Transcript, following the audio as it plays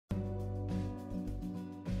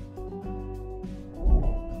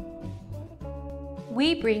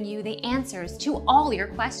We bring you the answers to all your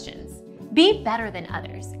questions. Be better than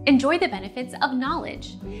others. Enjoy the benefits of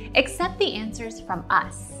knowledge. Accept the answers from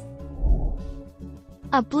us.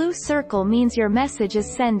 A blue circle means your message is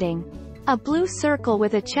sending. A blue circle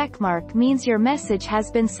with a check mark means your message has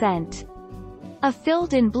been sent. A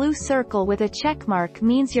filled-in blue circle with a check mark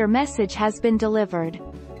means your message has been delivered.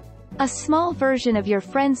 A small version of your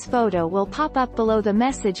friend's photo will pop up below the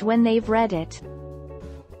message when they've read it.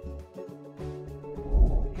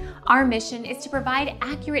 Our mission is to provide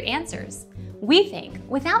accurate answers. We think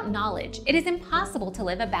without knowledge, it is impossible to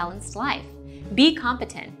live a balanced life. Be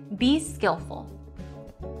competent, be skillful.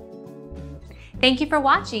 Thank you for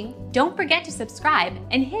watching. Don't forget to subscribe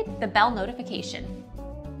and hit the bell notification.